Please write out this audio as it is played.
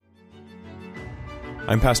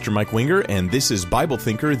I'm Pastor Mike Winger, and this is Bible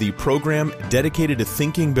Thinker, the program dedicated to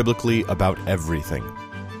thinking biblically about everything.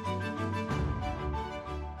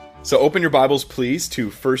 So open your Bibles, please, to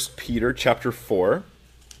 1 Peter chapter 4,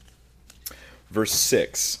 verse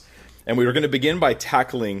 6. And we are going to begin by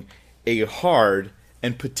tackling a hard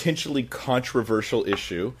and potentially controversial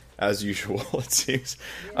issue, as usual, it seems.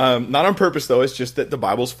 Not on purpose, though. It's just that the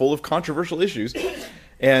Bible's full of controversial issues.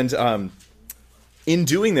 And in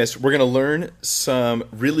doing this, we're going to learn some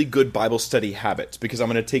really good Bible study habits, because I'm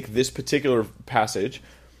going to take this particular passage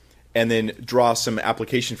and then draw some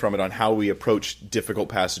application from it on how we approach difficult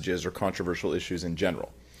passages or controversial issues in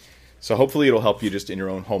general. So hopefully it'll help you just in your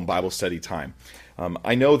own home Bible study time.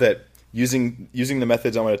 I know that using the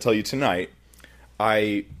methods I'm going to tell you tonight,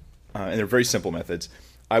 and they're very simple methods,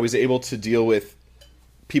 I was able to deal with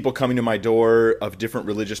people coming to my door of different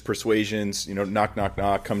religious persuasions, knock, knock,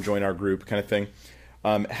 knock, come join our group kind of thing.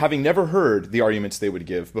 Having never heard the arguments they would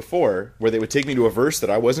give before, where they would take me to a verse that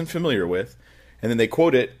I wasn't familiar with, and then they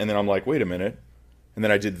quote it, and then I'm like, wait a minute. And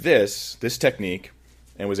then I did this technique,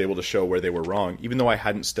 and was able to show where they were wrong, even though I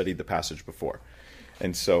hadn't studied the passage before.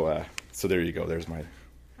 And so there you go.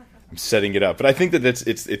 I'm setting it up. But I think that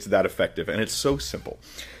it's that effective, and it's so simple.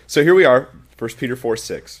 So here we are, 1 Peter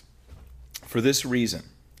 4:6. For this reason,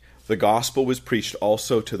 the gospel was preached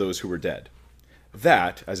also to those who were dead.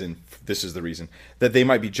 That, as in, this is the reason, that they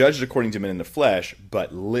might be judged according to men in the flesh,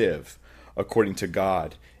 but live according to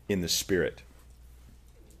God in the Spirit.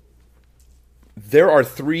 There are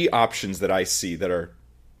three options that I see that are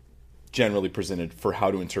generally presented for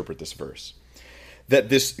how to interpret this verse. That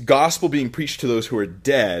this gospel being preached to those who are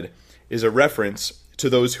dead is a reference to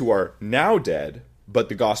those who are now dead, but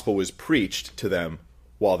the gospel was preached to them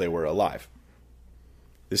while they were alive.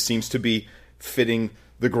 This seems to be fitting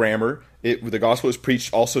the grammar. The gospel was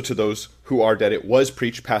preached also to those who are dead. It was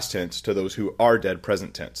preached past tense to those who are dead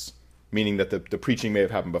present tense, meaning that the preaching may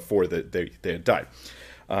have happened before they had died.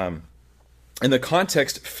 And the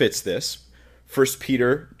context fits this. 1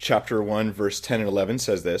 Peter chapter 1, verse 10 and 11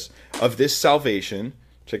 says this, of this salvation,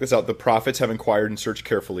 check this out, the prophets have inquired and searched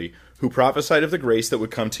carefully, who prophesied of the grace that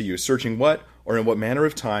would come to you, searching what, or in what manner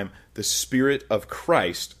of time, the Spirit of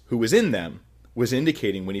Christ, who was in them, was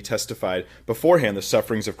indicating when he testified beforehand the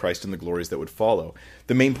sufferings of Christ and the glories that would follow.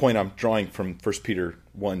 The main point I'm drawing from 1 Peter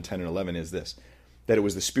 1, 10 and 11 is this, that it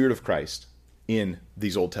was the Spirit of Christ in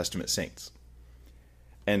these Old Testament saints.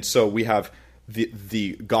 And so we have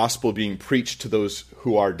the gospel being preached to those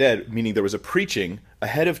who are dead, meaning there was a preaching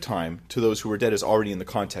ahead of time to those who were dead is already in the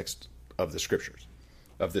context of the scriptures,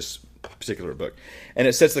 of this particular book. And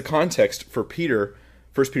it sets the context for Peter,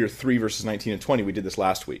 1 Peter 3, verses 19 and 20. We did this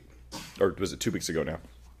last week, or was it 2 weeks ago now?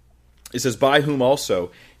 It says, by whom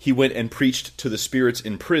also he went and preached to the spirits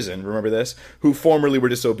in prison, remember this, who formerly were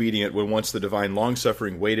disobedient when once the divine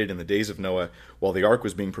long-suffering waited in the days of Noah while the ark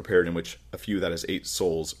was being prepared, in which a few, that is 8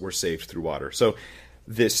 souls, were saved through water. So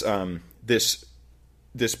this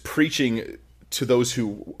preaching to those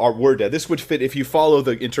who were dead, this would fit if you follow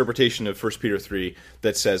the interpretation of 1 Peter 3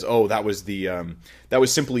 that says, that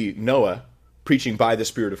was simply Noah preaching by the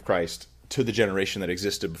Spirit of Christ to the generation that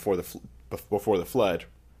existed before the flood,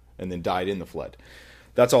 and then died in the flood.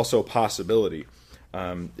 That's also a possibility.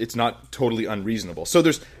 It's not totally unreasonable. So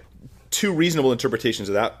there's two reasonable interpretations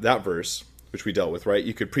of that verse, which we dealt with, right?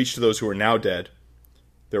 You could preach to those who are now dead.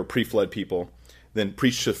 They were pre-flood people. Then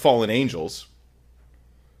preach to fallen angels.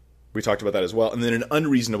 We talked about that as well. And then an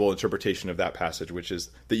unreasonable interpretation of that passage, which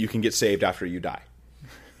is that you can get saved after you die.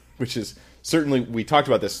 Which is certainly, we talked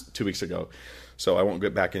about this 2 weeks ago, so I won't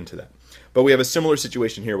get back into that. But we have a similar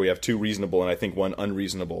situation here. We have two reasonable and I think one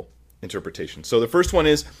unreasonable interpretation. So the first one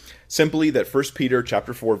is simply that 1 Peter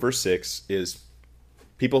chapter 4, verse 6 is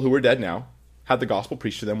people who were dead now had the gospel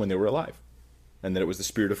preached to them when they were alive. And that it was the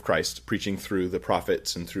Spirit of Christ preaching through the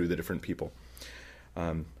prophets and through the different people.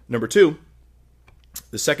 Number two,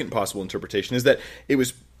 the second possible interpretation is that it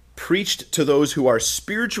was preached to those who are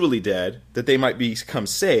spiritually dead, that they might become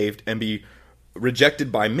saved and be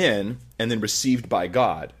rejected by men and then received by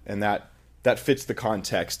God. And that fits the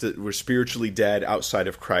context that we're spiritually dead outside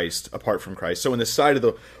of Christ, apart from Christ. So in the side of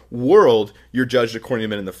the world, you're judged according to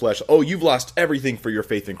men in the flesh. Oh, you've lost everything for your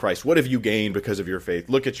faith in Christ. What have you gained because of your faith?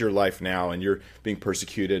 Look at your life now, and you're being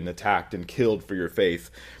persecuted and attacked and killed for your faith.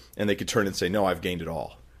 And they could turn and say, no, I've gained it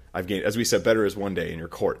all. I've gained, as we said, better is one day in your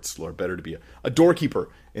courts, Lord. Better to be a doorkeeper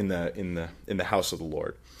in the house of the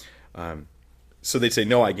Lord. So they'd say,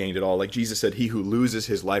 no, I gained it all. Like Jesus said, he who loses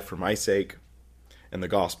his life for my sake and the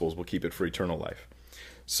Gospels will keep it for eternal life.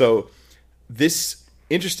 So this,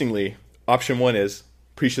 interestingly, option one is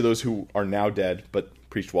preach to those who are now dead, but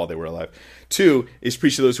preached while they were alive. Two is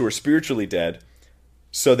preach to those who are spiritually dead,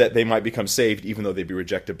 so that they might become saved even though they be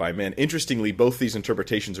rejected by men. Interestingly, both these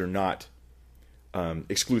interpretations are not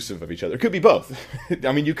exclusive of each other. It could be both.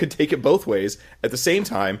 I mean, you could take it both ways at the same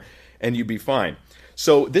time and you'd be fine.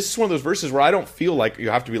 So this is one of those verses where I don't feel like you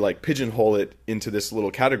have to be like pigeonhole it into this little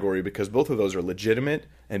category, because both of those are legitimate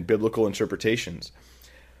and biblical interpretations.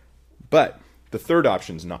 But the third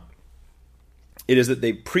option is not. It is that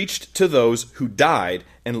they preached to those who died,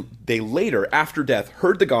 and they later, after death,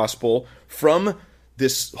 heard the gospel from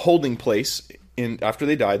this holding place. After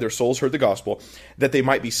they died, their souls heard the gospel, that they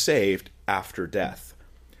might be saved after death.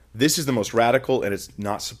 This is the most radical, and it's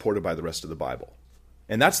not supported by the rest of the Bible.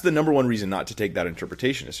 And that's the number one reason not to take that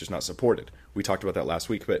interpretation. It's just not supported. We talked about that last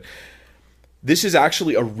week, but this is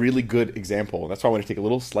actually a really good example. That's why I want to take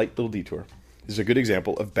a slight little detour. This is a good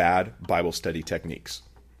example of bad Bible study techniques.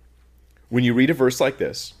 When you read a verse like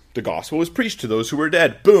this, the gospel was preached to those who were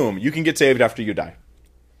dead. Boom, you can get saved after you die.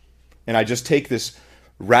 And I just take this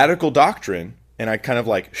radical doctrine and I kind of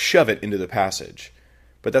like shove it into the passage.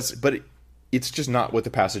 But it's just not what the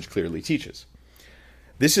passage clearly teaches.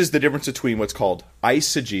 This is the difference between what's called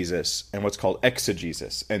eisegesis and what's called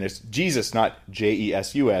exegesis. And it's Jesus, not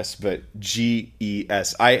J-E-S-U-S, but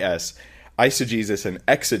G-E-S-I-S. Eisegesis and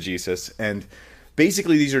exegesis. And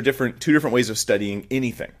basically these are two different ways of studying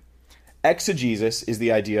anything. Exegesis is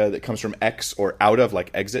the idea that comes from ex, or out of,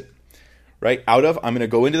 like exit. Right? Out of, I'm going to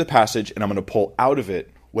go into the passage and I'm going to pull out of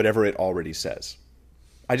it whatever it already says.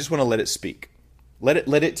 I just want to let it speak. Let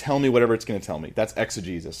it tell me whatever it's going to tell me. That's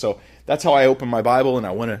exegesis. So that's how I open my Bible,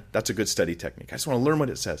 and that's a good study technique. I just want to learn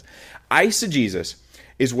what it says. Eisegesis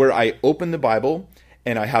is where I open the Bible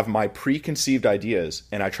and I have my preconceived ideas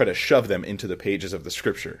and I try to shove them into the pages of the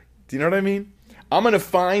scripture. Do you know what I mean? I'm going to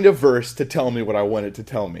find a verse to tell me what I want it to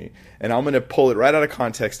tell me, and I'm going to pull it right out of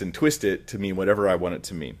context and twist it to mean whatever I want it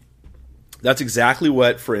to mean. That's exactly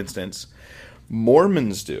what, for instance,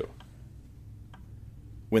 Mormons do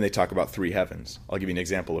when they talk about three heavens. I'll give you an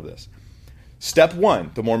example of this. Step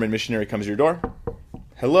one, the Mormon missionary comes to your door.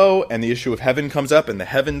 Hello, and the issue of heaven comes up, and the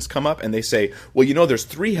heavens come up, and they say, well, there's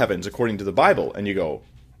three heavens according to the Bible. And you go,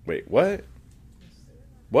 wait, what?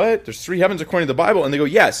 What? There's three heavens according to the Bible? And they go,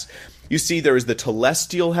 yes. You see, there is the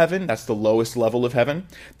telestial heaven, that's the lowest level of heaven.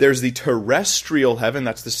 There's the terrestrial heaven,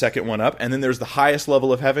 that's the second one up. And then there's the highest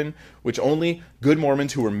level of heaven, which only good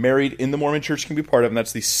Mormons who are married in the Mormon church can be part of, and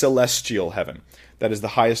that's the celestial heaven. That is the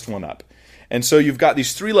highest one up. And so you've got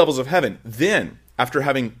these three levels of heaven. Then, after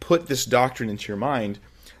having put this doctrine into your mind,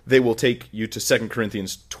 they will take you to 2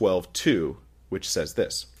 Corinthians 12:2, which says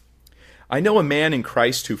this. I know a man in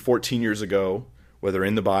Christ who 14 years ago, whether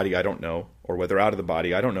in the body, I don't know, or whether out of the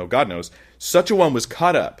body, I don't know, God knows, such a one was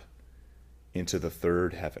caught up into the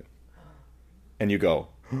third heaven. And you go,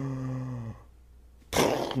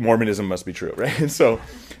 Mormonism must be true, right? And so,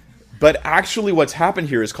 but actually what's happened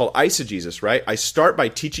here is called eisegesis, right? I start by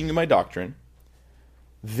teaching you my doctrine,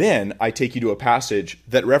 then I take you to a passage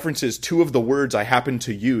that references two of the words I happen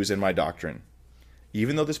to use in my doctrine.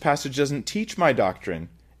 Even though this passage doesn't teach my doctrine,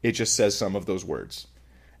 it just says some of those words.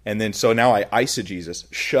 And then so now I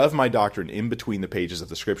eisegesis, shove my doctrine in between the pages of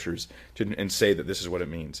the scriptures and say that this is what it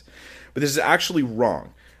means. But this is actually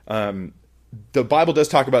wrong. The Bible does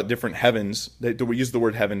talk about different heavens. We use the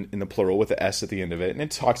word heaven in the plural with the S at the end of it. And it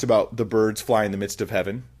talks about the birds fly in the midst of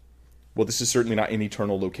heaven. Well, this is certainly not an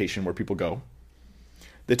eternal location where people go.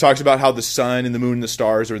 It talks about how the sun and the moon and the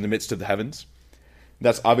stars are in the midst of the heavens.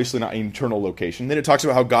 That's obviously not an eternal location. Then it talks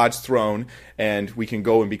about how God's throne, and we can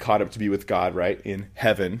go and be caught up to be with God, right, in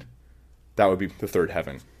heaven. That would be the third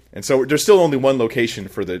heaven. And so there's still only one location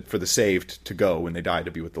for the saved to go when they die to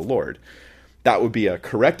be with the Lord. That would be a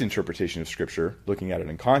correct interpretation of Scripture, looking at it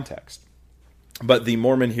in context. But the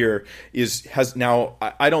Mormon here has now,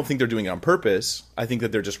 I don't think they're doing it on purpose. I think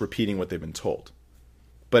that they're just repeating what they've been told.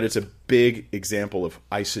 But it's a big example of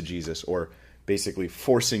eisegesis, or basically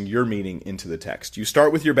forcing your meaning into the text. You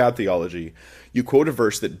start with your bad theology, you quote a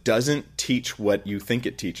verse that doesn't teach what you think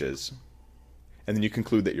it teaches, and then you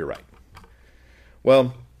conclude that you're right.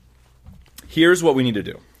 Well, here's what we need to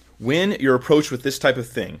do. When you're approached with this type of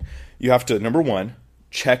thing, you have to, number one,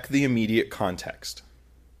 check the immediate context.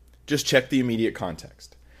 Just check the immediate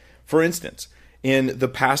context. For instance, in the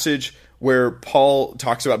passage where Paul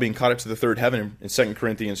talks about being caught up to the third heaven in 2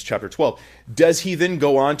 Corinthians chapter 12, does he then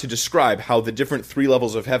go on to describe how the different three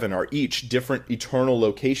levels of heaven are each different eternal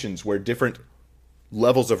locations where different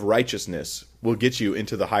levels of righteousness will get you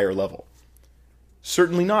into the higher level?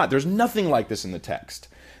 Certainly not. There's nothing like this in the text.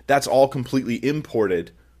 That's all completely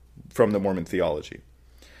imported from the Mormon theology.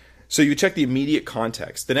 So you check the immediate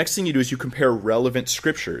context. The next thing you do is you compare relevant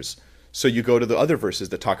scriptures. So you go to the other verses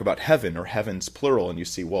that talk about heaven or heavens plural, and you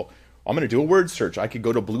see, well, I'm going to do a word search. I could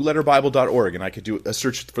go to blueletterbible.org and I could do a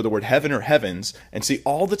search for the word heaven or heavens and see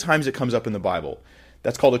all the times it comes up in the Bible.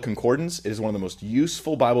 That's called a concordance. It is one of the most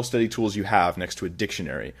useful Bible study tools you have next to a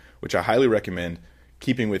dictionary, which I highly recommend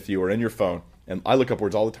keeping with you or in your phone. And I look up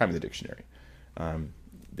words all the time in the dictionary.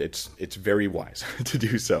 It's very wise to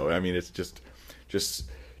do so. I mean, it's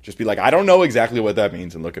just be like, I don't know exactly what that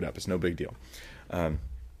means, and look it up. It's no big deal.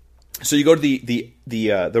 So you go to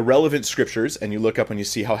the relevant scriptures, and you look up and you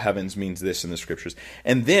see how heavens means this in the scriptures.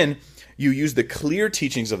 And then you use the clear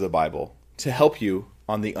teachings of the Bible to help you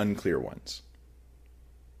on the unclear ones.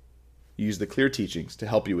 You use the clear teachings to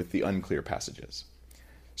help you with the unclear passages.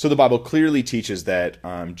 So the Bible clearly teaches that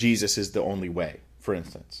Jesus is the only way, for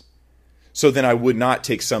instance. So then I would not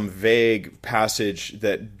take some vague passage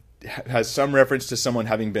that has some reference to someone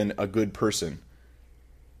having been a good person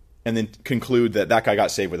and then conclude that that guy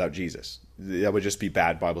got saved without Jesus. That would just be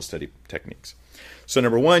bad Bible study techniques. So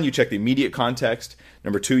number one, you check the immediate context.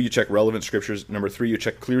 Number two, you check relevant scriptures. Number three, you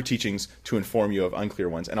check clear teachings to inform you of unclear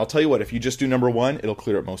ones. And I'll tell you what, if you just do number one, it'll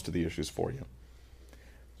clear up most of the issues for you.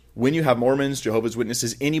 When you have Mormons, Jehovah's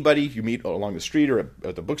Witnesses, anybody you meet along the street or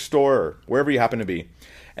at the bookstore or wherever you happen to be,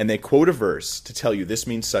 and they quote a verse to tell you this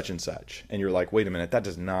means such and such, and you're like, wait a minute, that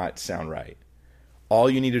does not sound right.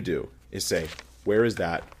 All you need to do is say, where is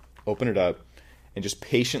that? Open it up, and just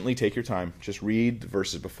patiently take your time. Just read the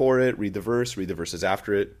verses before it, read the verses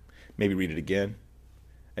after it, maybe read it again,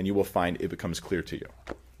 and you will find it becomes clear to you.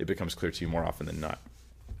 It becomes clear to you more often than not,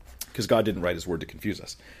 because God didn't write his word to confuse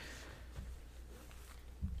us.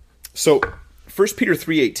 So 1 Peter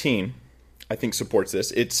 3:18, I think, supports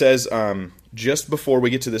this. It says, just before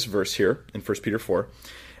we get to this verse here in 1 Peter 4,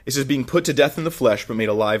 it says, being put to death in the flesh, but made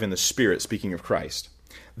alive in the spirit, speaking of Christ.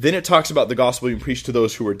 Then it talks about the gospel being preached to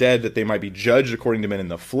those who were dead, that they might be judged according to men in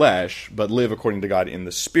the flesh, but live according to God in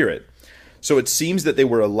the spirit. So it seems that they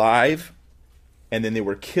were alive, and then they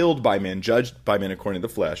were killed by men, judged by men according to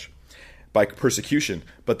the flesh, by persecution,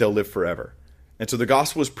 but they'll live forever. And so the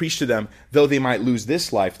gospel was preached to them, though they might lose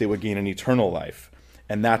this life, they would gain an eternal life.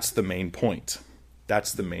 And that's the main point.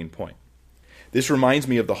 That's the main point. This reminds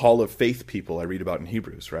me of the Hall of Faith people I read about in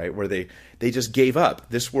Hebrews, right? Where they just gave up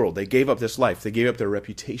this world. They gave up this life. They gave up their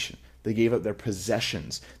reputation. They gave up their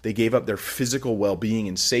possessions. They gave up their physical well-being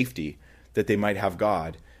and safety that they might have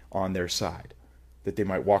God on their side, that they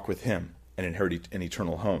might walk with him and inherit an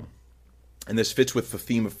eternal home. And this fits with the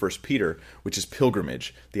theme of 1 Peter, which is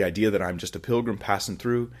pilgrimage, the idea that I'm just a pilgrim passing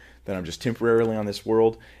through, that I'm just temporarily on this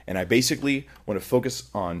world, and I basically want to focus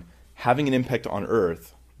on having an impact on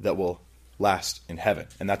earth that will last in heaven.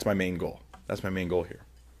 And that's my main goal. That's my main goal here.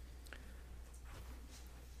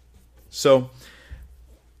 So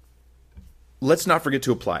let's not forget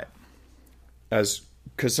to apply it,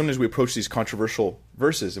 because sometimes we approach these controversial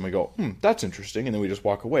verses and we go, that's interesting, and then we just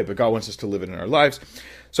walk away. But God wants us to live it in our lives.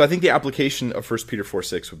 So I think the application of 1 Peter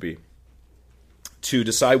 4:6 would be to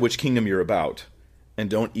decide which kingdom you're about, and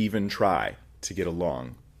don't even try to get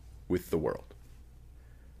along with the world.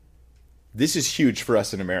 This is huge for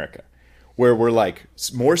us in America, where we're like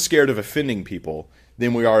more scared of offending people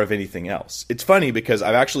than we are of anything else. It's funny because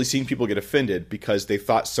I've actually seen people get offended because they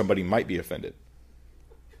thought somebody might be offended.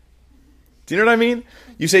 Do you know what I mean?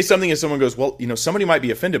 You say something and someone goes, well, somebody might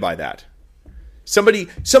be offended by that. Somebody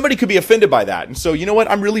could be offended by that. And so, you know what?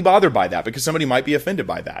 I'm really bothered by that because somebody might be offended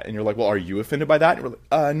by that. And you're like, well, are you offended by that? And we're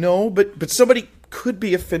like, no, but somebody could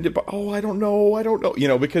be offended by, I don't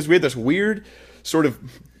know. Because we have this weird sort of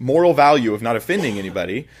moral value of not offending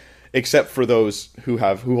anybody, except for those who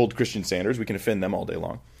hold Christian standards. We can offend them all day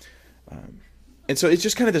long. And so it's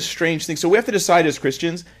just kind of this strange thing. So we have to decide as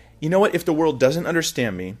Christians, you know what? If the world doesn't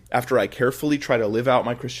understand me after I carefully try to live out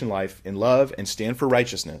my Christian life in love and stand for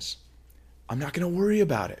righteousness, I'm not going to worry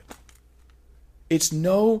about it. It's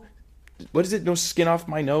no skin off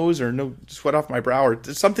my nose or no sweat off my brow or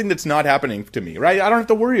something that's not happening to me, right? I don't have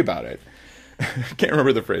to worry about it. I can't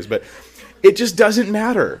remember the phrase, but it just doesn't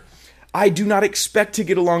matter. I do not expect to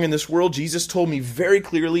get along in this world. Jesus told me very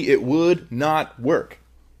clearly it would not work.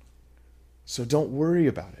 So don't worry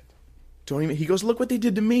about it. He goes, look what they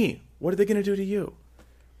did to me. What are they going to do to you?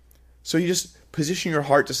 So you just position your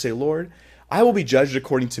heart to say, Lord, I will be judged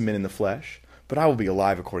according to men in the flesh, but I will be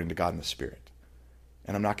alive according to God in the spirit.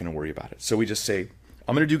 And I'm not going to worry about it. So we just say,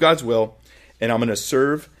 I'm going to do God's will, and I'm going to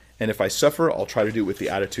serve, and if I suffer, I'll try to do it with the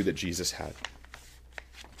attitude that Jesus had.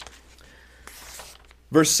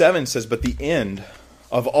 Verse 7 says, but the end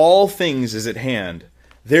of all things is at hand.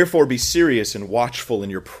 Therefore be serious and watchful in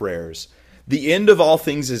your prayers. The end of all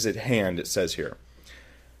things is at hand, it says here.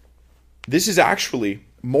 This is actually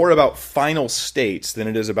more about final states than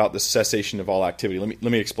it is about the cessation of all activity. Let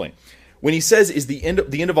me explain. When he says the end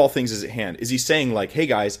of all things is at hand, is he saying like, hey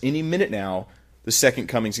guys, any minute now, the second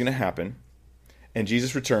coming is going to happen, and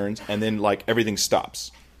Jesus returns, and then like everything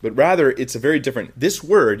stops? But rather, it's a very different, this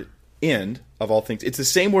word, end of all things, it's the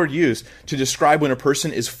same word used to describe when a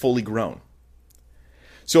person is fully grown.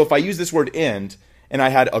 So if I use this word end, and I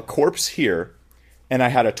had a corpse here, and I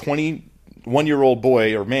had a 21-year-old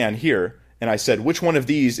boy or man here, and I said, which one of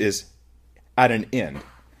these is at an end?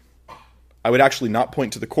 I would actually not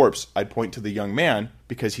point to the corpse. I'd point to the young man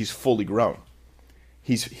because he's fully grown.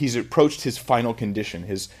 He's approached his final condition,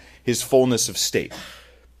 his fullness of state.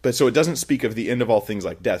 But so it doesn't speak of the end of all things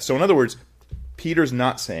like death. So in other words, Peter's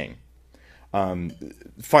not saying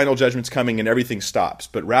final judgment's coming and everything stops,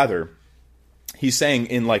 but rather he's saying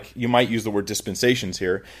in, like, you might use the word dispensations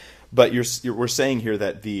here, but we're saying here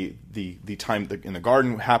that the time in the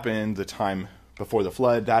garden happened, the time before the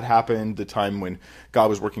flood, that happened, the time when God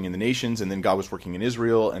was working in the nations, and then God was working in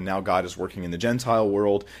Israel, and now God is working in the Gentile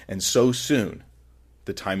world, and so soon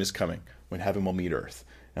the time is coming when heaven will meet earth,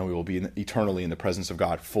 and we will be eternally in the presence of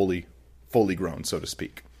God, fully grown, so to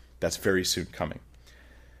speak. That's very soon coming.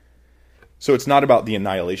 So it's not about the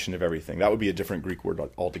annihilation of everything. That would be a different Greek word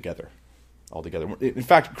altogether. In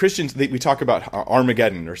fact, Christians, we talk about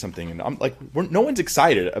Armageddon or something, and I'm like, no one's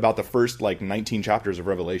excited about the first 19 chapters of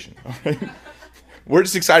Revelation. We're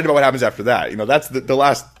just excited about what happens after that. That's the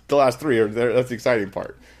last three. That's the exciting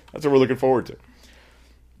part. That's what we're looking forward to.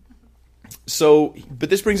 So, but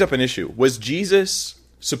this brings up an issue. Was Jesus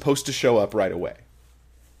supposed to show up right away?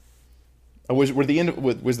 Was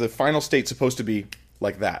the final state supposed to be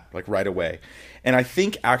like that, like right away? And I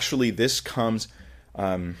think actually this comes.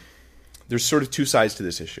 There's sort of two sides to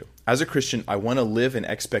this issue. As a Christian, I want to live in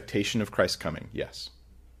expectation of Christ's coming. Yes,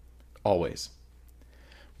 always.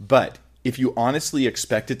 But if you honestly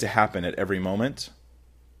expect it to happen at every moment,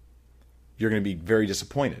 you're going to be very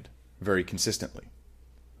disappointed, very consistently,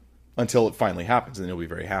 until it finally happens, and then you'll be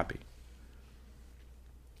very happy.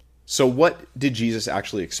 So what did Jesus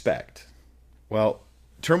actually expect? Well,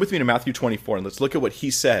 turn with me to Matthew 24, and let's look at what he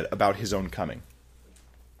said about his own coming.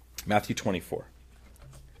 Matthew 24.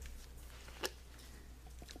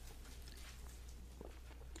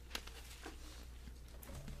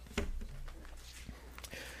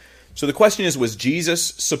 So the question is, was Jesus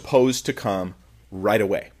supposed to come right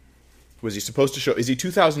away? Was he supposed to show? Is he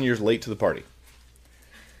 2,000 years late to the party?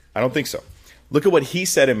 I don't think so. Look at what he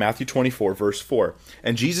said in Matthew 24, verse 4.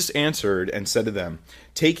 And Jesus answered and said to them,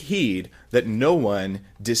 take heed that no one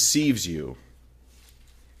deceives you.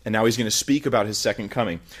 And now he's going to speak about his second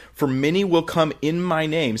coming. For many will come in my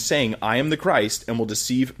name, saying, I am the Christ, and will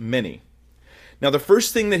deceive many. Now, the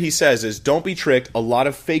first thing that he says is, don't be tricked. A lot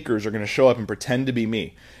of fakers are going to show up and pretend to be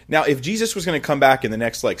me. Now, if Jesus was going to come back in the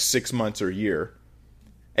next 6 months or a year,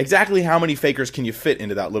 exactly how many fakers can you fit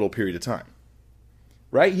into that little period of time?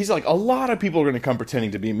 Right? He's like, a lot of people are going to come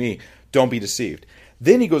pretending to be me. Don't be deceived.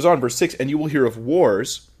 Then he goes on, verse 6, and you will hear of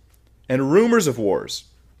wars and rumors of wars.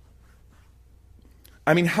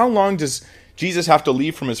 I mean, how long does Jesus have to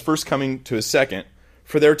leave from his first coming to his second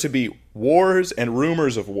for there to be wars and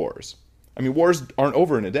rumors of wars? I mean, wars aren't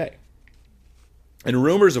over in a day. And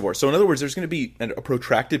rumors of wars. So in other words, there's going to be a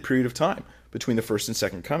protracted period of time between the first and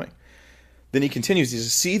second coming. Then he continues, he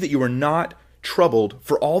says, see that you are not troubled,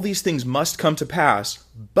 for all these things must come to pass,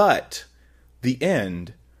 but the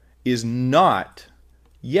end is not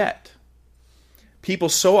yet. People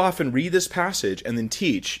so often read this passage and then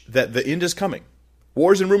teach that the end is coming.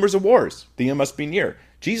 Wars and rumors of wars. The end must be near.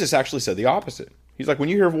 Jesus actually said the opposite. He's like, when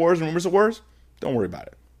you hear of wars and rumors of wars, don't worry about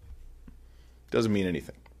it. Doesn't mean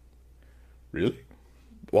anything. Really?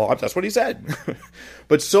 Well, that's what he said.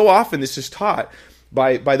 But so often this is taught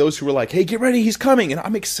by those who are like, hey, get ready, he's coming. And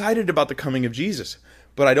I'm excited about the coming of Jesus.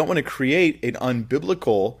 But I don't want to create an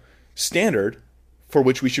unbiblical standard for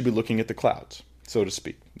which we should be looking at the clouds, so to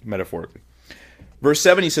speak, metaphorically. Verse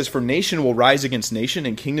 7, he says, for nation will rise against nation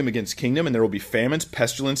and kingdom against kingdom, and there will be famines,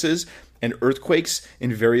 pestilences, and earthquakes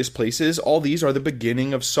in various places. All these are the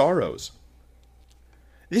beginning of sorrows.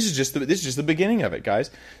 This is just the beginning of it, guys.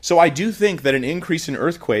 So I do think that an increase in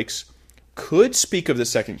earthquakes could speak of the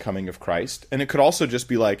second coming of Christ, and it could also just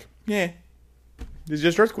be like, it's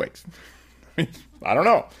just earthquakes. I don't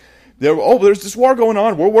know. There's this war going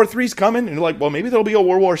on. World War III's coming. And you're like, well, maybe there'll be a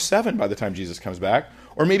World War VII by the time Jesus comes back.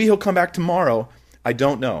 Or maybe he'll come back tomorrow. I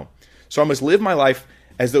don't know. So I must live my life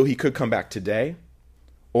as though he could come back today,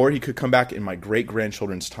 or he could come back in my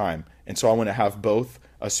great-grandchildren's time. And so I want to have both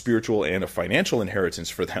a spiritual and a financial inheritance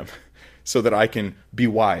for them so that I can be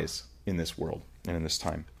wise in this world and in this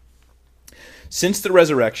time. Since the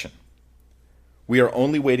resurrection, We are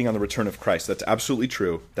only waiting on the return of Christ. That's absolutely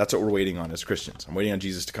true. That's what we're waiting on as Christians. I'm waiting on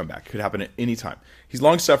Jesus to come back. It could happen at any time. He's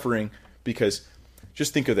long-suffering because,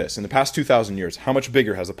 just think of this. In the past 2,000 years, how much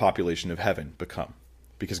bigger has the population of heaven become?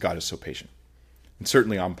 Because God is so patient. And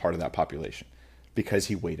certainly I'm part of that population because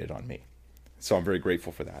he waited on me. So I'm very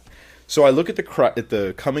grateful for that. So I look at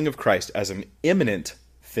the coming of Christ as an imminent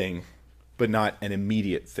thing, but not an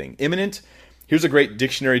immediate thing. Imminent, here's a great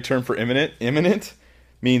dictionary term for imminent. Imminent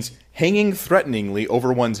means hanging threateningly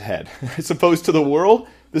over one's head. As opposed to the world,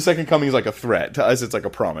 the second coming is like a threat. To us, it's like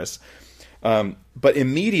a promise. But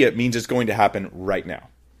immediate means it's going to happen right now.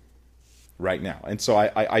 Right now. And so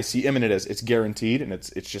I see imminent as it's guaranteed, and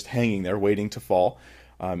it's just hanging there waiting to fall.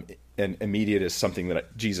 And immediate is something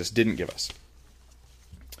that Jesus didn't give us.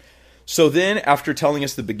 So then, after telling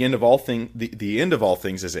us the end of all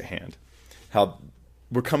things is at hand, how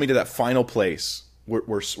we're coming to that final place.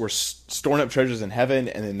 We're storing up treasures in heaven,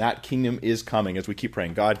 and then that kingdom is coming as we keep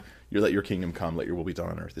praying, God, you let your kingdom come, let your will be done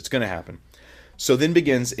on earth. It's going to happen. So then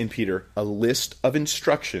begins in Peter a list of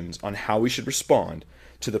instructions on how we should respond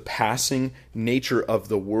to the passing nature of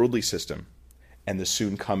the worldly system and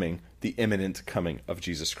the imminent coming of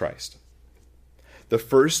Jesus Christ. The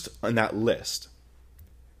first on that list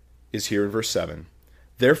is here in verse 7.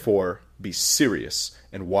 Therefore, be serious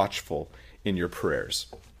and watchful in your prayers.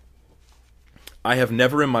 I have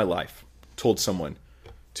never in my life told someone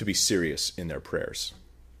to be serious in their prayers.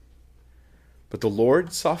 But the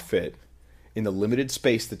Lord saw fit, in the limited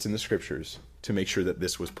space that's in the Scriptures, to make sure that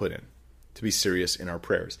this was put in, to be serious in our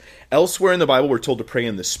prayers. Elsewhere in the Bible, we're told to pray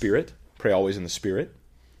in the Spirit, pray always in the Spirit,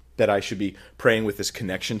 that I should be praying with this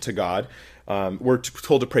connection to God. We're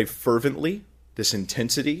told to pray fervently, this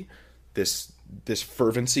intensity, this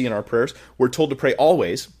fervency in our prayers. We're told to pray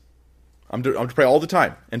always. I'm to pray all the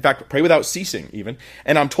time. In fact, pray without ceasing even.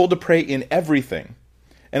 And I'm told to pray in everything.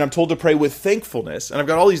 And I'm told to pray with thankfulness. And I've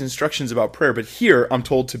got all these instructions about prayer, but here I'm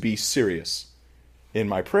told to be serious in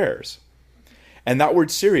my prayers. And that word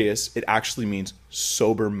serious, it actually means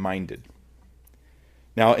sober-minded.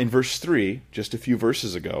 Now, in verse 3, just a few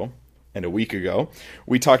verses ago, and a week ago,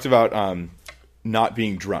 we talked about not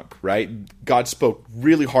being drunk, right? God spoke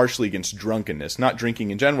really harshly against drunkenness, not drinking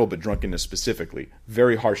in general, but drunkenness specifically,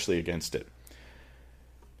 very harshly against it.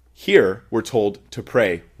 Here, we're told to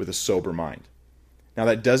pray with a sober mind. Now,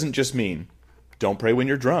 that doesn't just mean don't pray when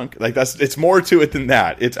you're drunk. It's more to it than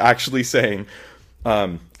that. It's actually saying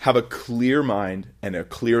have a clear mind and a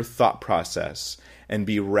clear thought process and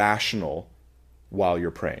be rational while you're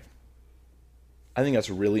praying. I think that's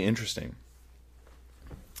really interesting.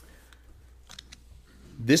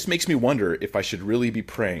 This makes me wonder if I should really be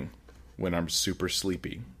praying when I'm super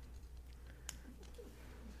sleepy.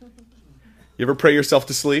 You ever pray yourself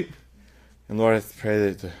to sleep? And Lord, I pray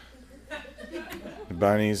that the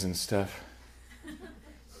bunnies and stuff,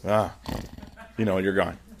 you're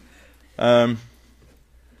gone. I'm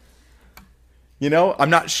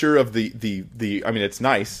not sure of it's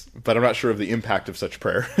nice, but I'm not sure of the impact of such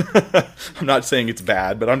prayer. I'm not saying it's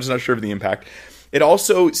bad, but I'm just not sure of the impact. It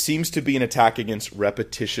also seems to be an attack against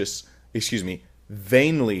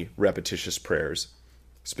vainly repetitious prayers,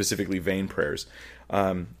 specifically vain prayers.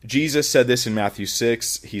 Jesus said this in Matthew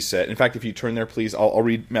 6. He said, in fact, if you turn there, please, I'll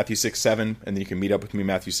read Matthew 6:7, and then you can meet up with me,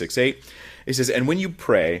 Matthew 6:8. It says, and when you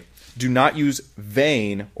pray, do not use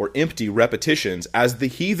vain or empty repetitions as the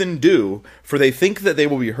heathen do, for they think that they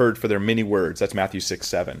will be heard for their many words. That's Matthew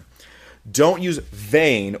 6:7. Don't use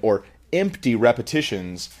vain or empty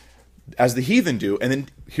repetitions as the heathen do. And then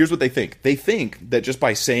here's what they think. They think that just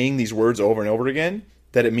by saying these words over and over again,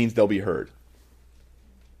 that it means they'll be heard.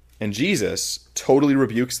 And Jesus totally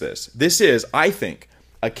rebukes this. This is, I think,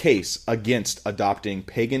 a case against adopting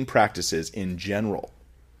pagan practices in general.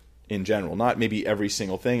 In general, not maybe every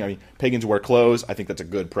single thing. I mean, pagans wear clothes. I think that's a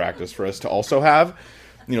good practice for us to also have.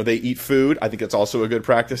 They eat food. I think that's also a good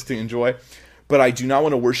practice to enjoy. But I do not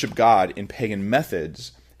want to worship God in pagan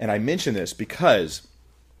methods. And I mention this because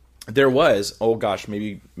there was,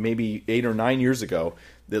 maybe 8 or 9 years ago,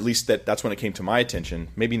 at least that's when it came to my attention,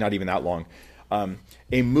 maybe not even that long,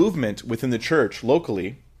 a movement within the church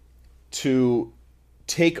locally to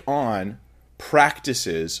take on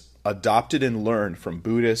practices adopted and learned from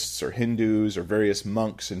Buddhists or Hindus or various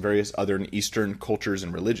monks and various other Eastern cultures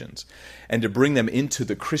and religions, and to bring them into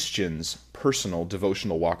the Christian's personal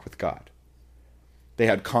devotional walk with God. They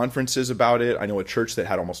had conferences about it. I know a church that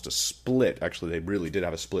had almost a split. Actually, they really did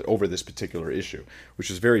have a split over this particular issue, which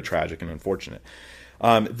is very tragic and unfortunate.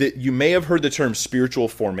 You may have heard the term spiritual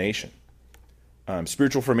formation.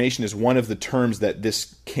 Spiritual formation is one of the terms that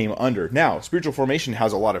this came under. Now, spiritual formation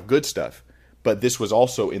has a lot of good stuff, but this was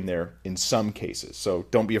also in there in some cases. So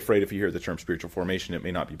don't be afraid if you hear the term spiritual formation. It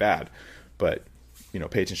may not be bad, but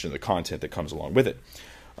pay attention to the content that comes along with it.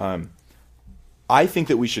 I think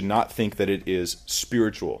that we should not think that it is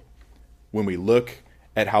spiritual when we look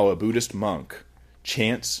at how a Buddhist monk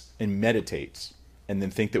chants and meditates and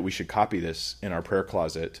then think that we should copy this in our prayer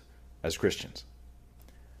closet as Christians.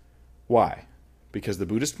 Why? Because the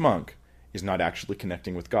Buddhist monk is not actually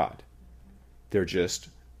connecting with God. They're just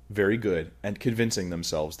very good at convincing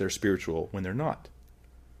themselves they're spiritual when they're not.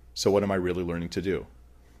 So what am I really learning to do?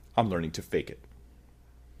 I'm learning to fake it.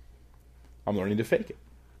 I'm learning to fake it.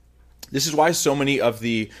 This is why so many of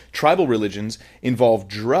the tribal religions involve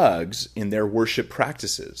drugs in their worship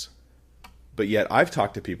practices. But yet I've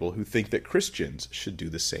talked to people who think that Christians should do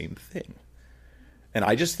the same thing. And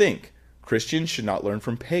I just think Christians should not learn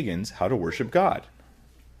from pagans how to worship God.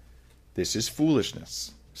 This is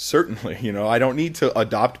foolishness. Certainly, I don't need to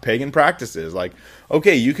adopt pagan practices. Like,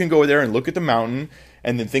 okay, you can go there and look at the mountain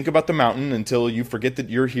and then think about the mountain until you forget that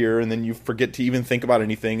you're here, and then you forget to even think about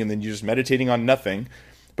anything, and then you're just meditating on nothing.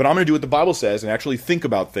 But I'm going to do what the Bible says and actually think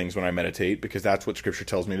about things when I meditate, because that's what Scripture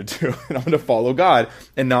tells me to do. And I'm going to follow God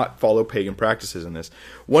and not follow pagan practices in this.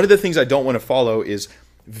 One of the things I don't want to follow is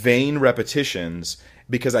vain repetitions,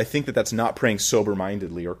 because I think that that's not praying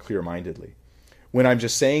sober-mindedly or clear-mindedly. When I'm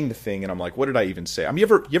just saying the thing and I'm like, what did I even say? You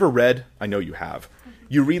ever read? I know you have.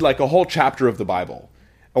 You read like a whole chapter of the Bible,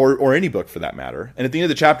 or any book for that matter, and at the end of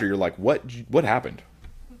the chapter, you're like, what happened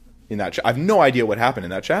in that? I have no idea what happened in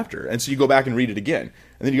that chapter, and so you go back and read it again,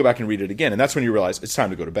 and then you go back and read it again, and that's when you realize it's time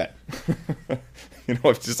to go to bed.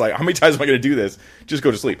 It's just like, how many times am I going to do this? Just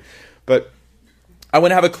go to sleep. But I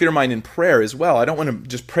want to have a clear mind in prayer as well. I don't want to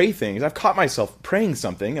just pray things. I've caught myself praying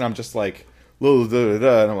something, and I'm just like, and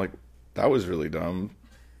I'm like, that was really dumb.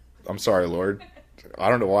 I'm sorry, Lord. I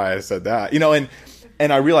don't know why I said that.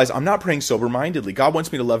 And I realize I'm not praying sober-mindedly. God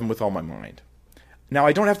wants me to love him with all my mind. Now,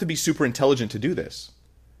 I don't have to be super intelligent to do this.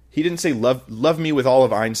 He didn't say love me with all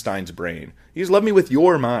of Einstein's brain. He says love me with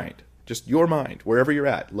your mind. Just your mind, wherever you're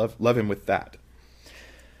at. Love him with that.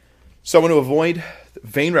 So I want to avoid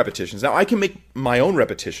vain repetitions. Now, I can make my own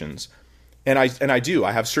repetitions, and I do.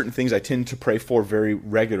 I have certain things I tend to pray for very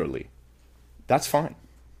regularly. That's fine.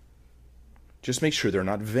 Just make sure they're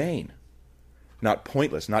not vain, not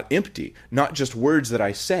pointless, not empty, not just words that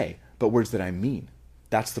I say, but words that I mean.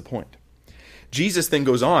 That's the point. Jesus then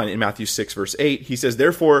goes on in Matthew 6, verse 8. He says,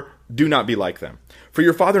 therefore, do not be like them. For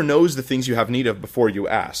your Father knows the things you have need of before you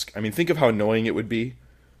ask. I mean, think of how annoying it would be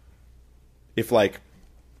if, I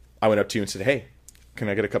went up to you and said, hey, can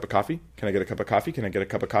I get a cup of coffee? Can I get a cup of coffee? Can I get a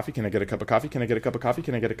cup of coffee? Can I get a cup of coffee? Can I get a cup of coffee?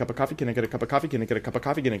 Can I get a cup of coffee? Can I get a cup of coffee? Can I get a cup of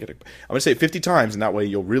coffee? Can I get a... I'm going to say it 50 times, and that way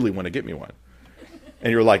you'll really want to get me one.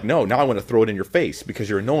 And you're like, no, now I want to throw it in your face because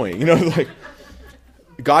you're annoying.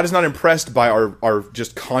 God is not impressed by our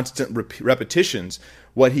just constant repetitions.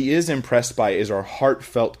 What he is impressed by is our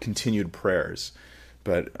heartfelt continued prayers.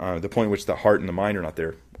 But the point at which the heart and the mind are not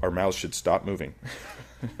there, our mouths should stop moving.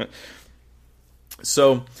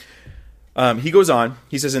 So he goes on.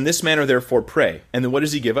 He says, in this manner, therefore, pray. And then what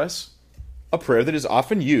does he give us? A prayer that is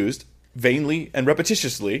often used vainly and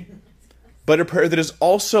repetitiously, but a prayer that is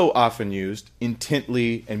also often used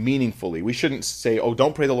intently and meaningfully. We shouldn't say, oh,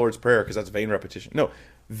 don't pray the Lord's Prayer because that's vain repetition. No,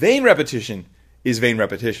 vain repetition is vain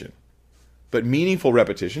repetition. But meaningful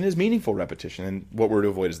repetition is meaningful repetition, and what we're to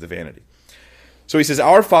avoid is the vanity. So he says,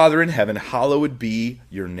 our Father in heaven, hallowed be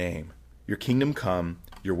your name. Your kingdom come,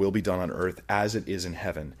 your will be done on earth as it is in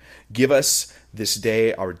heaven. Give us this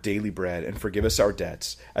day our daily bread, and forgive us our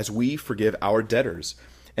debts, as we forgive our debtors.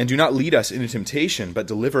 And do not lead us into temptation, but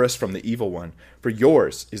deliver us from the evil one. For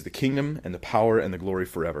yours is the kingdom and the power and the glory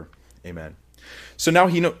forever. Amen. So now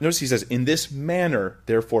notice he says, in this manner,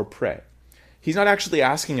 therefore, pray. He's not actually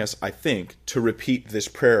asking us, I think, to repeat this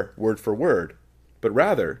prayer word for word, but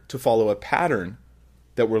rather to follow a pattern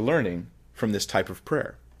that we're learning from this type of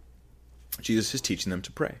prayer. Jesus is teaching them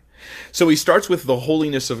to pray. So he starts with the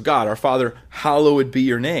holiness of God. Our Father, hallowed be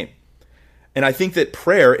your name. And I think that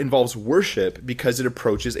prayer involves worship because it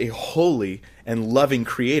approaches a holy and loving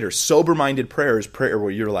Creator. Sober-minded prayer is prayer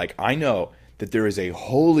where you're like, I know that there is a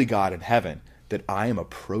holy God in heaven that I am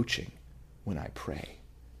approaching when I pray.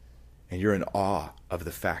 And you're in awe of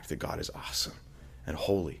the fact that God is awesome and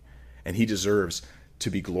holy, and he deserves to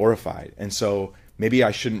be glorified. And so maybe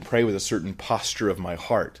I shouldn't pray with a certain posture of my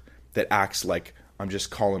heart that acts like I'm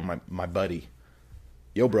just calling my buddy.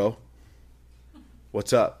 Yo, bro,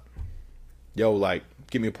 what's up? Yo,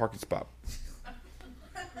 give me a parking spot.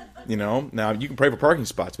 Now you can pray for parking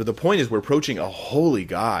spots, but the point is we're approaching a holy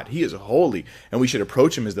God. He is holy, and we should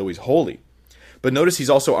approach him as though he's holy. But notice he's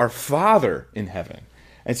also our Father in heaven.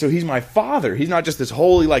 And so he's my Father. He's not just this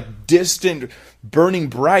holy, like distant, burning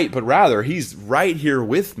bright, but rather he's right here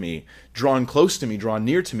with me, drawn close to me, drawn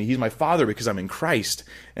near to me. He's my Father because I'm in Christ,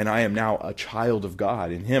 and I am now a child of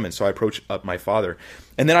God in him. And so I approach up my Father.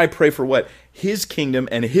 And then I pray for what? His kingdom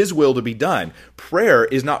and his will to be done. Prayer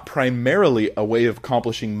is not primarily a way of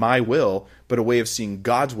accomplishing my will, but a way of seeing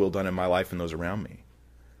God's will done in my life and those around me.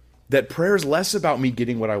 That prayer is less about me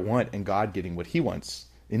getting what I want and God getting what he wants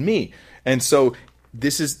in me. And so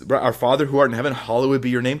this is our Father who art in heaven, hallowed be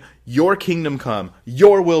your name. Your kingdom come,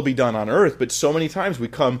 your will be done on earth. But so many times we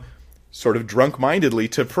come sort of drunk-mindedly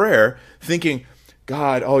to prayer thinking,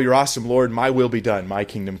 God, oh, you're awesome, Lord, my will be done, my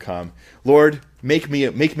kingdom come. Lord, make me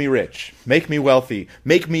rich, make me wealthy,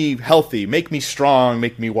 make me healthy, make me strong,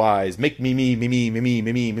 make me wise, make me,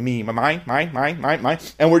 mine.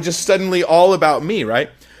 And we're just suddenly all about me, right?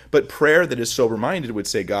 But prayer that is sober-minded would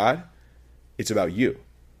say, God, it's about you,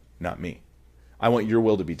 not me. I want your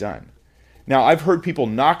will to be done. Now, I've heard people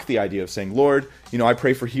knock the idea of saying, Lord, I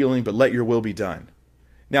pray for healing, but let your will be done.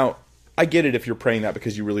 Now, I get it if you're praying that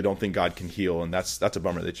because you really don't think God can heal, and that's a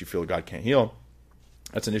bummer that you feel God can't heal.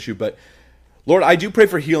 That's an issue. But, Lord, I do pray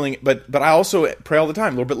for healing, but I also pray all the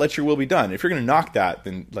time, Lord, but let your will be done. If you're going to knock that,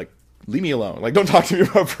 then, leave me alone. Don't talk to me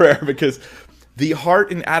about prayer, because the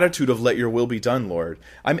heart and attitude of let your will be done, Lord,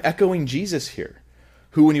 I'm echoing Jesus here,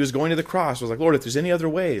 who, when he was going to the cross, was like, Lord, if there's any other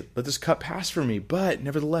way, let this cup pass from me. But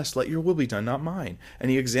nevertheless, let your will be done, not mine.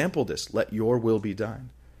 And he exampled this. Let your will be done.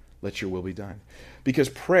 Let your will be done. Because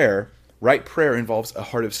prayer, right prayer, involves a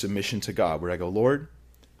heart of submission to God, where I go, Lord,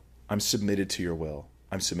 I'm submitted to your will.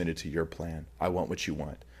 I'm submitted to your plan. I want what you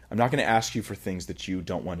want. I'm not going to ask you for things that you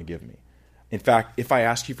don't want to give me. In fact, if I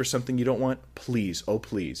ask you for something you don't want, please, oh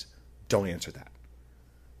please, don't answer that.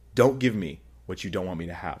 Don't give me what you don't want me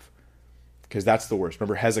to have. Because that's the worst.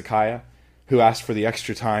 Remember Hezekiah, who asked for the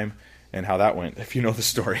extra time, and how that went, if you know the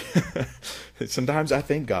story. Sometimes I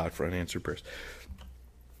thank God for unanswered prayers.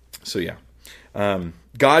 So yeah.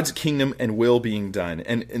 God's kingdom and will being done.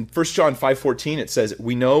 And in 1 John 5:14, it says,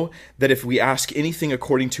 we know that if we ask anything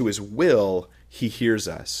according to his will, he hears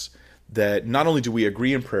us. That not only do we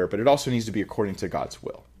agree in prayer, but it also needs to be according to God's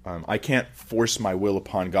will. I can't force my will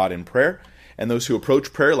upon God in prayer. And those who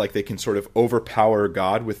approach prayer like they can sort of overpower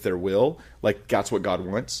God with their will, like that's what God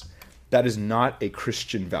wants, that is not a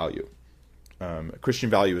Christian value. A Christian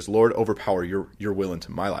value is, Lord, overpower your will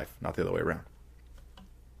into my life, not the other way around.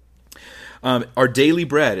 Our daily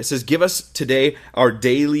bread. It says, give us today our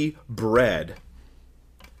daily bread.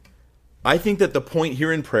 I think that the point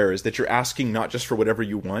here in prayer is that you're asking not just for whatever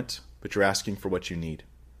you want, but you're asking for what you need.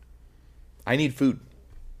 I need food.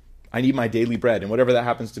 I need my daily bread, and whatever that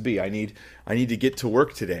happens to be. I need to get to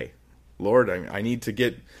work today. Lord, I need to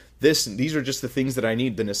get this. These are just the things that I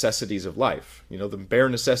need, the necessities of life. The bare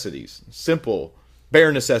necessities. Simple,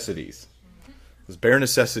 bare necessities. Those bare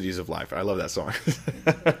necessities of life. I love that song.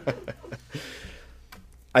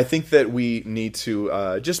 I think that we need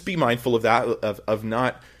to just be mindful of that, of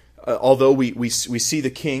not, although we see the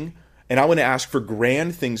King, and I want to ask for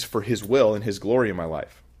grand things for his will and his glory in my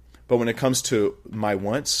life. But when it comes to my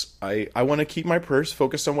wants, I want to keep my prayers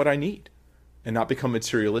focused on what I need and not become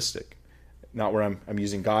materialistic. Not where I'm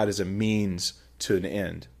using God as a means to an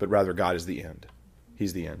end, but rather God is the end.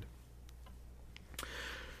 He's the end.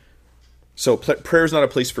 So prayer is not a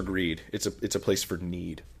place for greed. It's a place for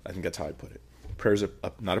need. I think that's how I'd put it. Prayer is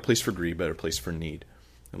not a place for greed, but a place for need.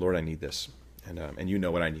 And Lord, I need this. And you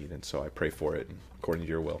know what I need, and so I pray for it according to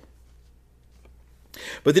your will.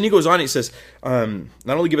 But then he goes on, he says, not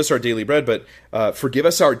only give us our daily bread, but forgive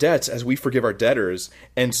us our debts as we forgive our debtors.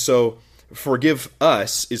 And so forgive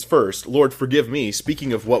us is first. Lord, forgive me.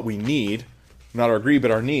 Speaking of what we need, not our greed, but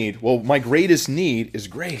our need. Well, my greatest need is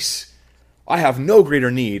grace. I have no greater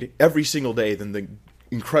need every single day than the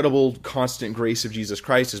incredible, constant grace of Jesus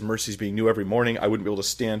Christ, his mercies being new every morning. I wouldn't be able to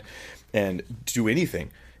stand and do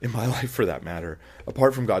anything in my life for that matter,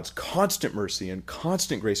 apart from God's constant mercy and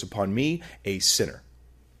constant grace upon me, a sinner.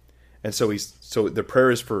 And so the prayer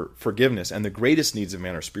is for forgiveness, and the greatest needs of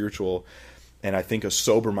man are spiritual. And I think a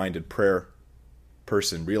sober-minded prayer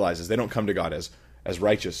person realizes they don't come to God as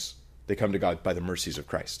righteous. They come to God by the mercies of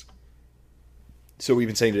Christ. So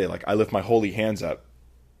even saying today, I lift my holy hands up.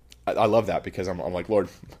 I love that because I'm like, Lord,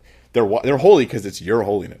 they're holy because it's your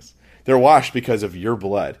holiness. They're washed because of your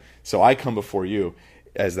blood. So I come before you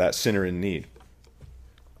as that sinner in need.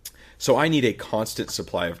 So I need a constant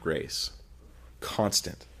supply of grace.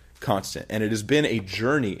 Constant. And it has been a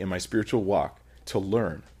journey in my spiritual walk to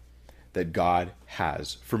learn that God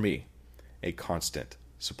has, for me, a constant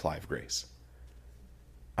supply of grace.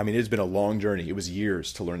 I mean, it's been a long journey. It was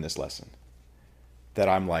years to learn this lesson. that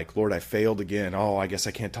I'm like, Lord, I failed again. Oh, I guess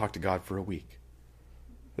I can't talk to God for a week.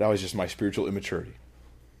 That was just my spiritual immaturity.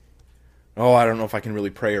 Oh, I don't know if I can really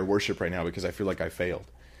pray or worship right now because I feel like I failed.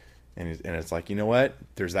 And it's like, you know what?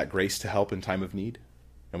 There's that grace to help in time of need.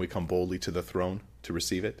 And we come boldly to the throne to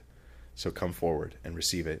receive it. So come forward and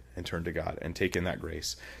receive it and turn to God and take in that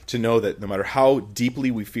grace. To know that no matter how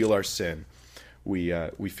deeply we feel our sin, we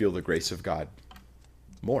feel the grace of God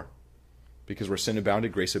more. Because where sin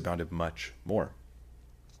abounded, grace abounded much more.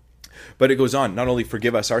 But it goes on, not only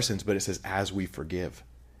forgive us our sins, but it says, as we forgive.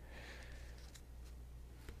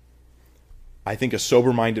 I think a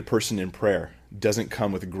sober-minded person in prayer doesn't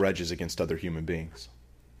come with grudges against other human beings.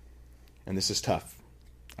 And this is tough.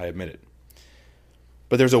 I admit it.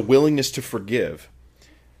 But there's a willingness to forgive.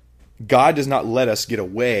 God does not let us get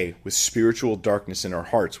away with spiritual darkness in our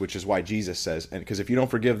hearts, which is why Jesus says, and because if you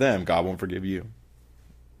don't forgive them, God won't forgive you.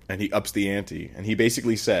 And he ups the ante. And he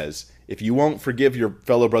basically says, if you won't forgive your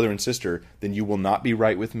fellow brother and sister, then you will not be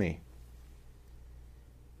right with me.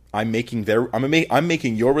 I'm making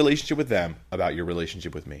your relationship with them about your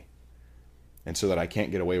relationship with me. And so that I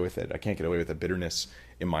can't get away with it. I can't get away with the bitterness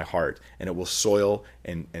in my heart. And it will soil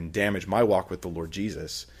and damage my walk with the Lord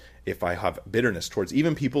Jesus if I have bitterness towards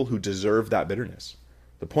even people who deserve that bitterness.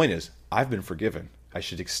 The point is, I've been forgiven. I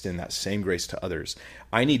should extend that same grace to others.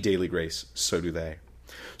 I need daily grace, so do they.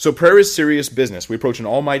 So prayer is serious business. We approach an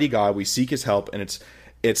almighty God, we seek his help, and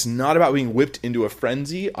it's not about being whipped into a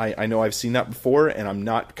frenzy. I know I've seen that before, and I'm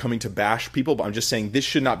not coming to bash people, but I'm just saying this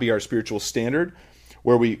should not be our spiritual standard,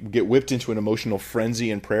 where we get whipped into an emotional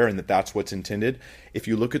frenzy in prayer and that's what's intended. If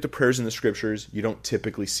you look at the prayers in the scriptures, you don't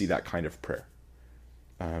typically see that kind of prayer.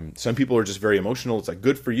 Some people are just very emotional. It's like,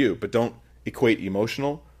 good for you, but don't equate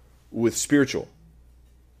emotional with spiritual.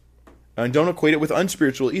 And don't equate it with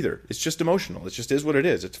unspiritual either. It's just emotional. It just is what it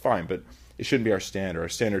is. It's fine, but it shouldn't be our standard. Our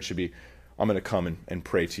standard should be, I'm going to come and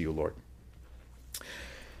pray to you, Lord.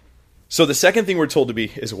 So the second thing we're told to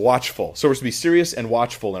be is watchful. So we're supposed to be serious and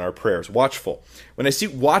watchful in our prayers. Watchful. When I see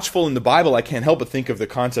watchful in the Bible, I can't help but think of the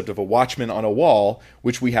concept of a watchman on a wall,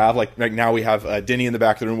 which we have. Like right now we have Denny in the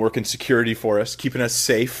back of the room working security for us, keeping us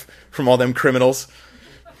safe from all them criminals,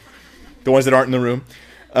 the ones that aren't in the room.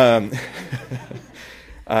 And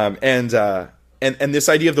this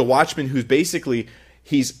idea of the watchman who's basically,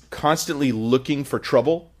 he's constantly looking for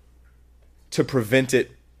trouble to prevent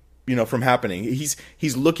it, from happening.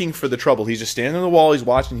 He's looking for the trouble. He's just standing on the wall. He's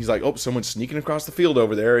watching. He's like, oh, someone's sneaking across the field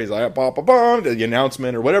over there. He's like, bah, bah, bah, the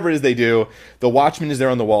announcement or whatever it is they do. The watchman is there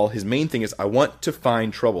on the wall. His main thing is, I want to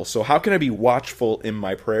find trouble. So how can I be watchful in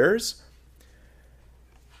my prayers?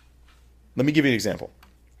 Let me give you an example.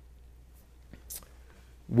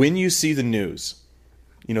 When you see the news,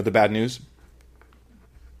 the bad news,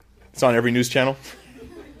 it's on every news channel.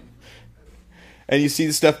 And you see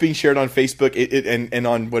the stuff being shared on Facebook and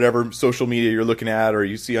on whatever social media you're looking at, or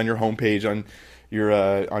you see on your homepage on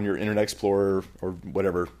your Internet Explorer or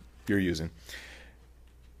whatever you're using.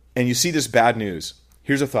 And you see this bad news.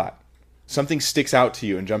 Here's a thought. Something sticks out to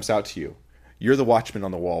you and jumps out to you. You're the watchman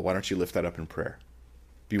on the wall. Why don't you lift that up in prayer?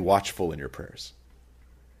 Be watchful in your prayers.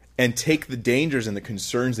 And take the dangers and the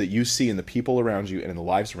concerns that you see in the people around you and in the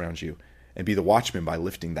lives around you, and be the watchman by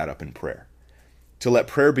lifting that up in prayer. To let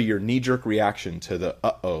prayer be your knee-jerk reaction to the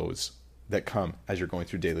uh-ohs that come as you're going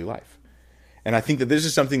through daily life. And I think that this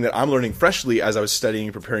is something that I'm learning freshly as I was studying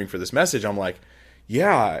and preparing for this message. I'm like,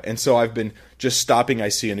 yeah. And so I've been just stopping. I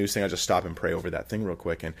see a news thing, I just stop and pray over that thing real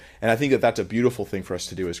quick. And I think that that's a beautiful thing for us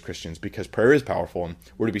to do as Christians, because prayer is powerful, and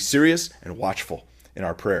we're to be serious and watchful in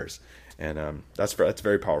our prayers. And that's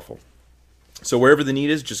very powerful. So wherever the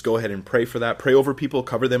need is, just go ahead and pray for that. Pray over people,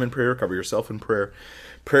 cover them in prayer, cover yourself in prayer.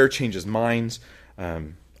 Prayer changes minds.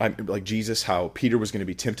 I'm like Jesus, how Peter was going to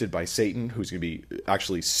be tempted by Satan, who's going to be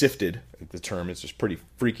actually sifted. The term is just pretty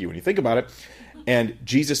freaky when you think about it. And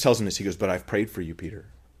Jesus tells him this. He goes, but I've prayed for you, Peter.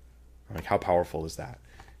 I'm like, how powerful is that?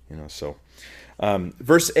 So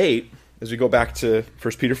verse 8, as we go back to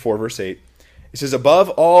 1 Peter 4, verse 8, it says, above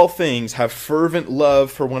all things, have fervent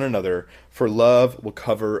love for one another, for love will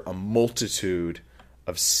cover a multitude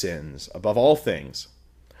of sins. Above all things,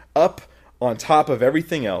 up on top of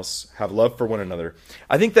everything else, have love for one another.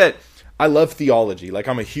 I think that I love theology. Like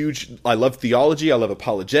I love theology. I love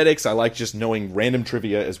apologetics. I like just knowing random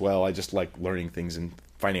trivia as well. I just like learning things and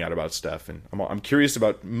finding out about stuff. And I'm curious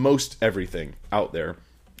about most everything out there,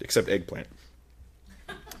 except eggplant.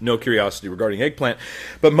 No curiosity regarding eggplant,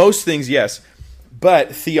 but most things, yes.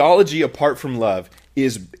 But theology apart from love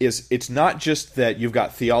is it's not just that you've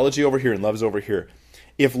got theology over here and love's over here.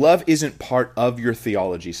 If love isn't part of your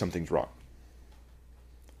theology, something's wrong.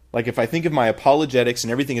 Like if I think of my apologetics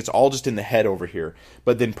and everything, it's all just in the head over here.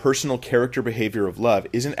 But then personal character behavior of love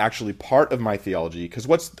isn't actually part of my theology, because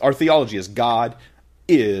what's our theology is God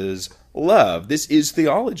is love. This is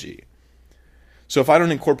theology. So if I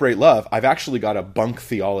don't incorporate love, I've actually got a bunk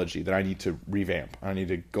theology that I need to revamp. I need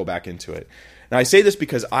to go back into it. Now I say this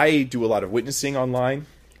because I do a lot of witnessing online,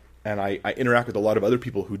 and I interact with a lot of other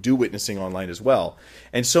people who do witnessing online as well.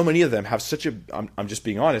 And so many of them have such a, I'm just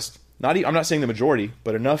being honest, I'm not saying the majority,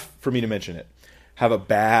 but enough for me to mention it, have a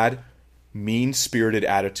bad, mean-spirited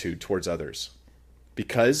attitude towards others.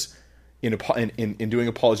 Because in doing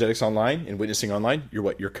apologetics online, in witnessing online,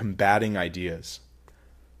 you're combating ideas.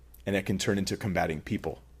 And it can turn into combating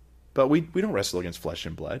people. But we don't wrestle against flesh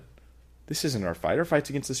and blood. This isn't our fight. Our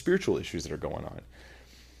fight's against the spiritual issues that are going on.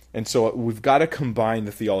 And so we've got to combine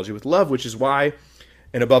the theology with love, which is why,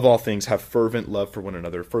 and above all things, have fervent love for one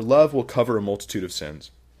another. For love will cover a multitude of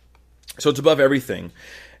sins. So it's above everything.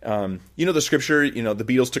 The scripture, the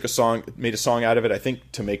Beatles made a song out of it, I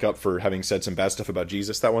think, to make up for having said some bad stuff about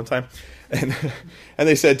Jesus that one time. And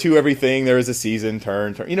they said, to everything, there is a season,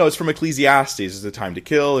 turn. It's from Ecclesiastes. There's a time to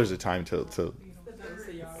kill. There's a time to...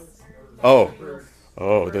 Oh,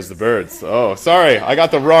 there's the birds. Oh, sorry. I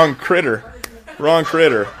got the wrong critter.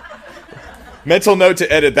 Mental note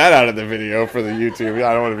to edit that out of the video for the YouTube.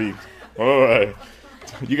 I don't want to be...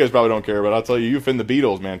 You guys probably don't care, but I'll tell you, you offend the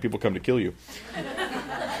Beatles, man. People come to kill you.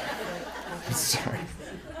 Sorry.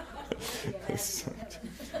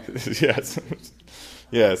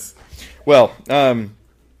 Yes. Well,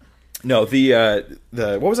 no, the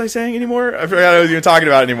what was I saying anymore? I forgot what I was even talking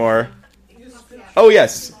about anymore. Oh,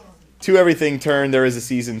 yes. To everything turn, there is a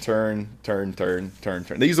season, turn.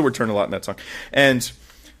 They use the word turn a lot in that song. And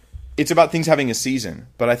it's about things having a season.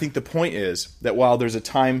 But I think the point is that while there's a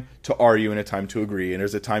time to argue and a time to agree, and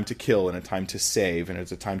there's a time to kill and a time to save, and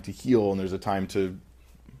there's a time to heal, and there's a time to,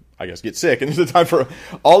 I guess, get sick, and there's a time for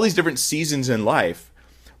all these different seasons in life,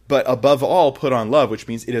 but above all, put on love, which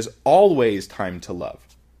means it is always time to love.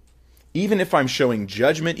 Even if I'm showing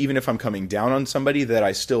judgment, even if I'm coming down on somebody, that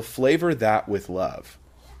I still flavor that with love.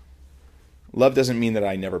 Love doesn't mean that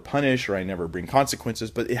I never punish or I never bring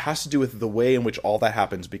consequences, but it has to do with the way in which all that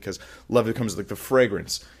happens, because love becomes like the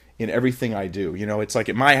fragrance in everything I do. It's like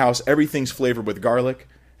at my house, everything's flavored with garlic.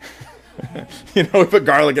 We put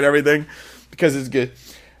garlic in everything because it's good.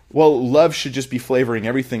 Well, love should just be flavoring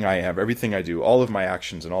everything I have, everything I do, all of my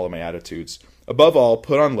actions and all of my attitudes. Above all,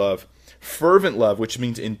 put on love, fervent love, which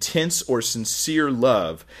means intense or sincere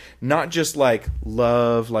love, not just like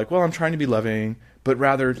love, like, well, I'm trying to be loving, but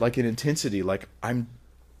rather like an intensity, like I'm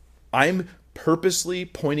purposely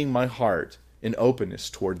pointing my heart in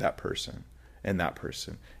openness toward that person and that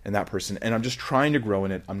person and that person, and I'm just trying to grow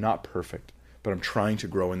in it. I'm not perfect, but I'm trying to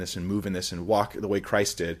grow in this and move in this and walk the way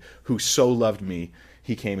Christ did, who so loved me,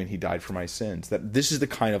 he came and he died for my sins. That this is the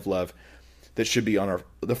kind of love that should be on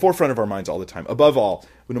the forefront of our minds all the time. Above all,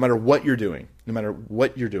 no matter what you're doing,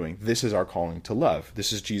 this is our calling to love.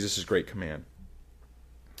 This is Jesus' great command.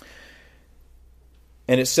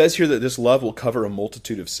 And it says here that this love will cover a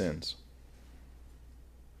multitude of sins.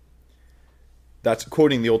 That's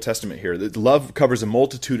quoting the Old Testament here. That love covers a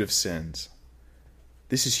multitude of sins.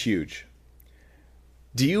 This is huge.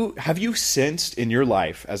 Have you sensed in your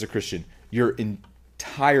life as a Christian, you're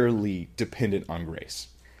entirely dependent on grace?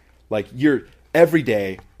 Like you're every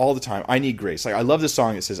day, all the time, I need grace. Like I love this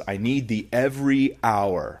song that says, I need thee every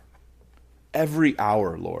hour,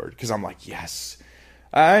 Lord. Because I'm like, yes,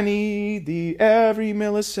 I need thee every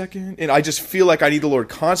millisecond. And I just feel like I need the Lord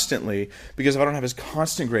constantly, because if I don't have his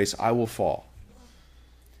constant grace, I will fall.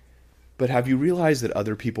 But have you realized that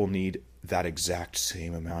other people need that exact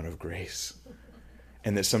same amount of grace?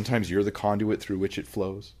 And that sometimes you're the conduit through which it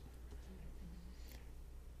flows?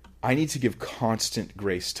 I need to give constant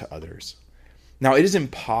grace to others. Now, it is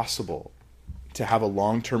impossible to have a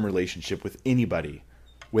long-term relationship with anybody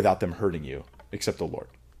without them hurting you, except the Lord.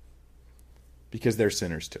 Because they're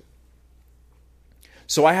sinners too.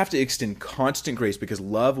 So I have to extend constant grace, because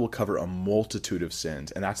love will cover a multitude of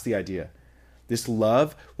sins. And that's the idea. This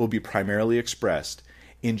love will be primarily expressed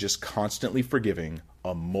in just constantly forgiving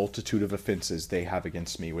a multitude of offenses they have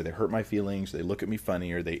against me, where they hurt my feelings, they look at me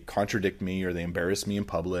funny, or they contradict me, or they embarrass me in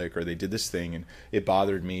public, or they did this thing and it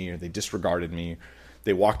bothered me, or they disregarded me,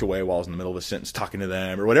 they walked away while I was in the middle of a sentence talking to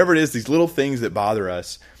them, or whatever it is, these little things that bother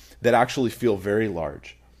us that actually feel very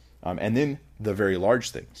large. And then the very large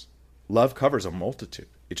things. Love covers a multitude.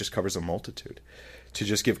 It just covers a multitude. To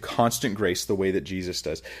just give constant grace the way that Jesus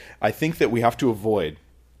does. I think that we have to avoid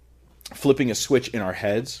flipping a switch in our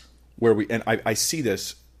heads where I see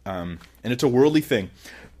this, and it's a worldly thing,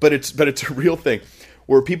 but it's a real thing,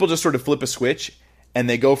 where people just sort of flip a switch and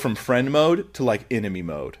they go from friend mode to like enemy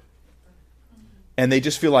mode. And they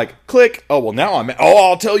just feel like, click, oh, well, now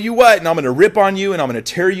I'll tell you what, and I'm going to rip on you, and I'm going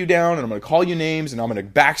to tear you down, and I'm going to call you names, and I'm going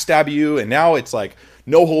to backstab you, and now it's like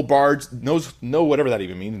no hold barred, no whatever that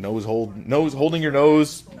even means, holding your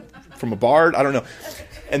nose from a bard, I don't know.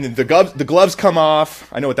 And then the gloves come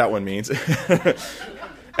off, I know what that one means.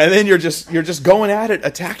 And then you're just going at it,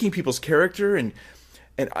 attacking people's character, and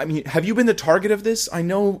I mean, have you been the target of this? I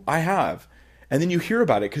know I have. And then you hear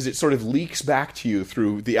about it because it sort of leaks back to you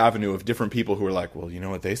through the avenue of different people who are like, well, you know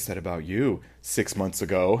what they said about you 6 months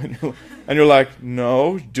ago. And you're like,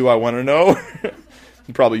 no, do I want to know?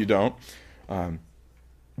 Probably you don't.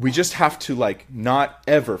 We just have to like not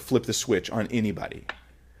ever flip the switch on anybody.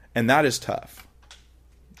 And that is tough.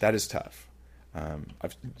 That is tough.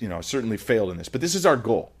 I've certainly failed in this, but this is our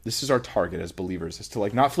goal. This is our target as believers, is to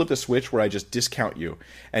like not flip the switch where I just discount you,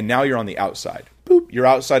 and now you're on the outside. Boop, you're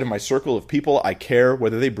outside of my circle of people. I care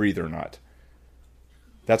whether they breathe or not.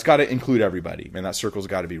 That's got to include everybody, and that circle's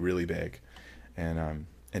got to be really big, and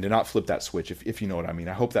to not flip that switch, if you know what I mean.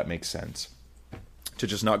 I hope that makes sense. To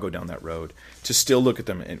just not go down that road, to still look at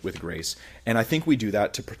them with grace, and I think we do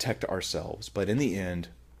that to protect ourselves. But in the end,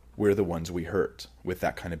 we're the ones we hurt with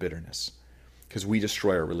that kind of bitterness. Because we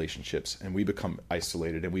destroy our relationships, and we become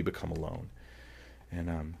isolated, and we become alone.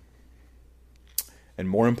 And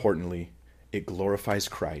more importantly, it glorifies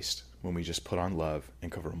Christ when we just put on love and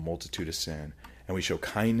cover a multitude of sin. And we show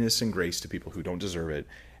kindness and grace to people who don't deserve it.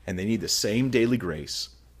 And they need the same daily grace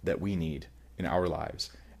that we need in our lives.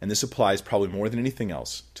 And this applies probably more than anything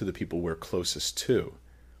else to the people we're closest to.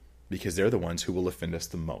 Because they're the ones who will offend us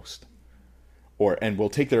the most. And we'll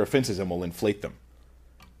take their offenses and we'll inflate them.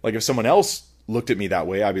 Like if someone else looked at me that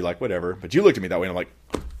way, I'd be like, whatever. But you looked at me that way, and I'm like,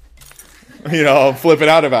 I'm flipping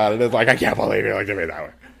out about it. It's like, I can't believe you looked at me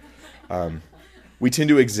that way. We tend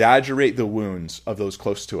to exaggerate the wounds of those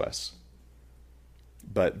close to us.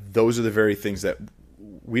 But those are the very things that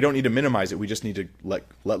we don't need to minimize it. We just need to let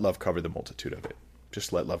love cover the multitude of it.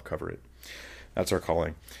 Just let love cover it. That's our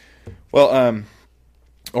calling. Well, I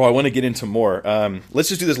want to get into more. Let's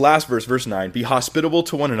just do this last verse, verse 9. Be hospitable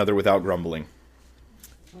to one another without grumbling.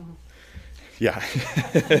 Yeah.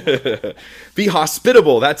 Be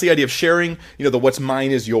hospitable. That's the idea of sharing, the what's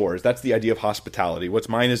mine is yours. That's the idea of hospitality. What's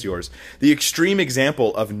mine is yours. The extreme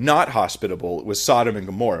example of not hospitable was Sodom and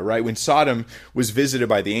Gomorrah, right? When Sodom was visited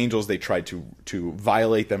by the angels, they tried to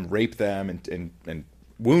violate them, rape them, and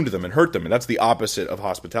wound them and hurt them. And that's the opposite of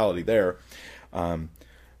hospitality there.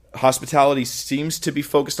 Hospitality seems to be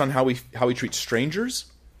focused on how we treat strangers,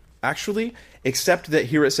 actually, except that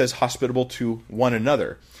here it says hospitable to one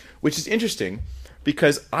another. Which is interesting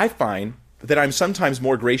because I find that I'm sometimes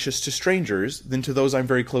more gracious to strangers than to those I'm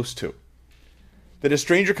very close to. That a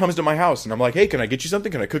stranger comes to my house and I'm like, hey, can I get you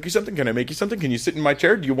something? Can I cook you something? Can I make you something? Can you sit in my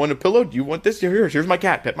chair? Do you want a pillow? Do you want this? Here's my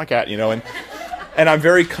cat. Pet my cat, and I'm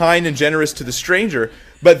very kind and generous to the stranger.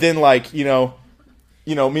 But then me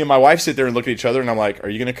and my wife sit there and look at each other and I'm like, are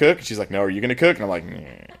you going to cook? And she's like, no, are you going to cook? And I'm like,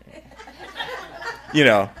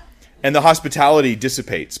 and the hospitality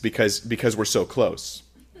dissipates because we're so close.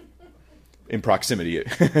 In proximity,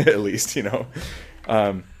 at least,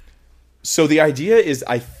 So the idea is,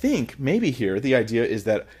 I think, maybe here, the idea is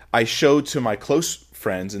that I show to my close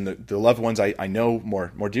friends and the loved ones I know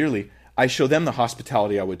more dearly, I show them the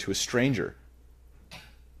hospitality I would to a stranger,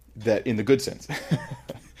 that in the good sense.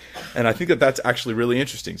 And I think that's actually really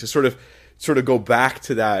interesting, to sort of go back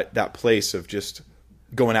to that place of just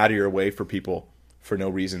going out of your way for people for no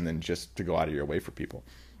reason than just to go out of your way for people.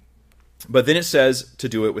 But then it says to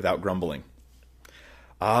do it without grumbling.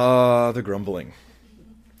 The grumbling,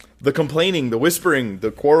 the complaining, the whispering,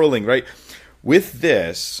 the quarreling, right? With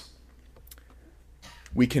this,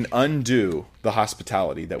 we can undo the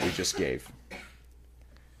hospitality that we just gave.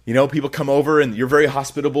 People come over and you're very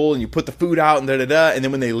hospitable and you put the food out and and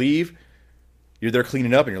then when they leave, you're there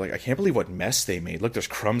cleaning up and you're like, I can't believe what mess they made. Look, there's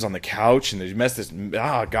crumbs on the couch and they messed this,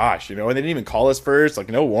 gosh, and they didn't even call us first, like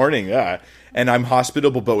no warning, and I'm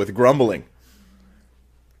hospitable but with grumbling.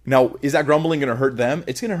 Now, is that grumbling going to hurt them?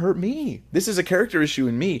 It's going to hurt me. This is a character issue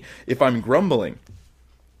in me if I'm grumbling.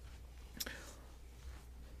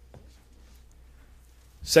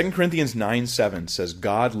 2 Corinthians 9:7 says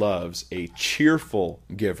God loves a cheerful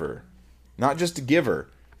giver, not just a giver.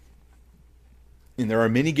 And there are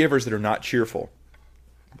many givers that are not cheerful,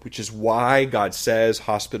 which is why God says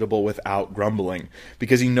hospitable without grumbling,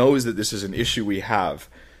 because he knows that this is an issue we have.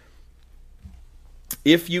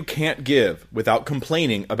 If you can't give without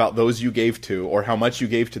complaining about those you gave to or how much you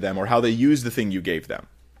gave to them or how they used the thing you gave them,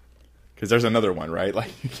 Because there's another one, right?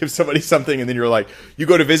 Like you give somebody something and then you're like, you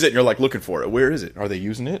go to visit and you're like looking for it. Where is it? Are they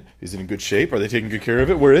using it? Is it in good shape? Are they taking good care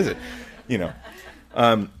of it? Where is it? You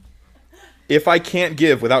know. If I can't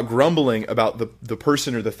give without grumbling about the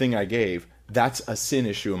person or the thing I gave, that's a sin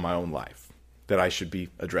issue in my own life that I should be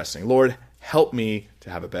addressing. Lord, help me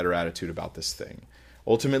to have a better attitude about this thing.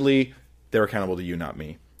 Ultimately, they're accountable to you, not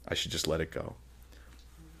me. I should just let it go.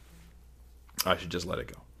 I should just let it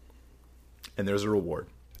go. And there's a reward.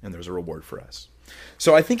 And there's a reward for us.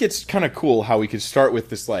 So I think it's kind of cool how we could start with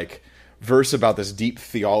this like verse about this deep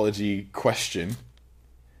theology question.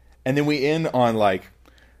 And then we end on like,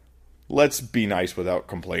 let's be nice without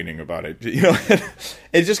complaining about it. You know,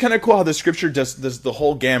 it's just kind of cool how the scripture does the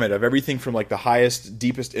whole gamut of everything from like the highest,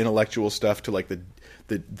 deepest intellectual stuff to like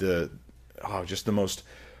just the most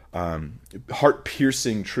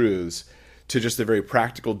heart-piercing truths to just the very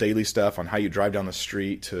practical daily stuff on how you drive down the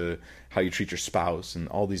street to how you treat your spouse and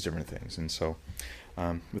all these different things. And so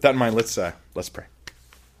with that in mind, let's pray.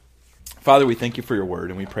 Father, we thank you for your word,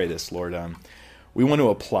 and we pray this, Lord. We want to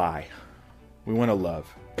apply. We want to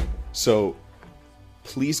love. So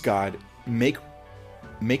please, God, make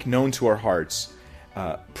known to our hearts,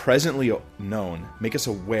 presently known, make us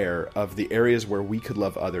aware of the areas where we could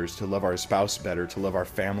love others, to love our spouse better, to love our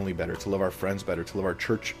family better, to love our friends better, to love our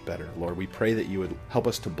church better. Lord, we pray that you would help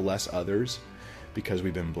us to bless others because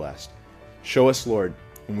we've been blessed. Show us, Lord,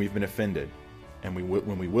 when we've been offended, and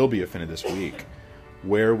when we will be offended this week,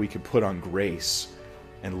 where we could put on grace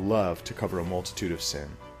and love to cover a multitude of sin.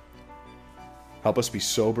 Help us be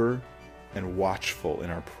sober and watchful in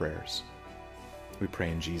our prayers. We pray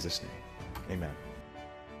in Jesus' name. Amen.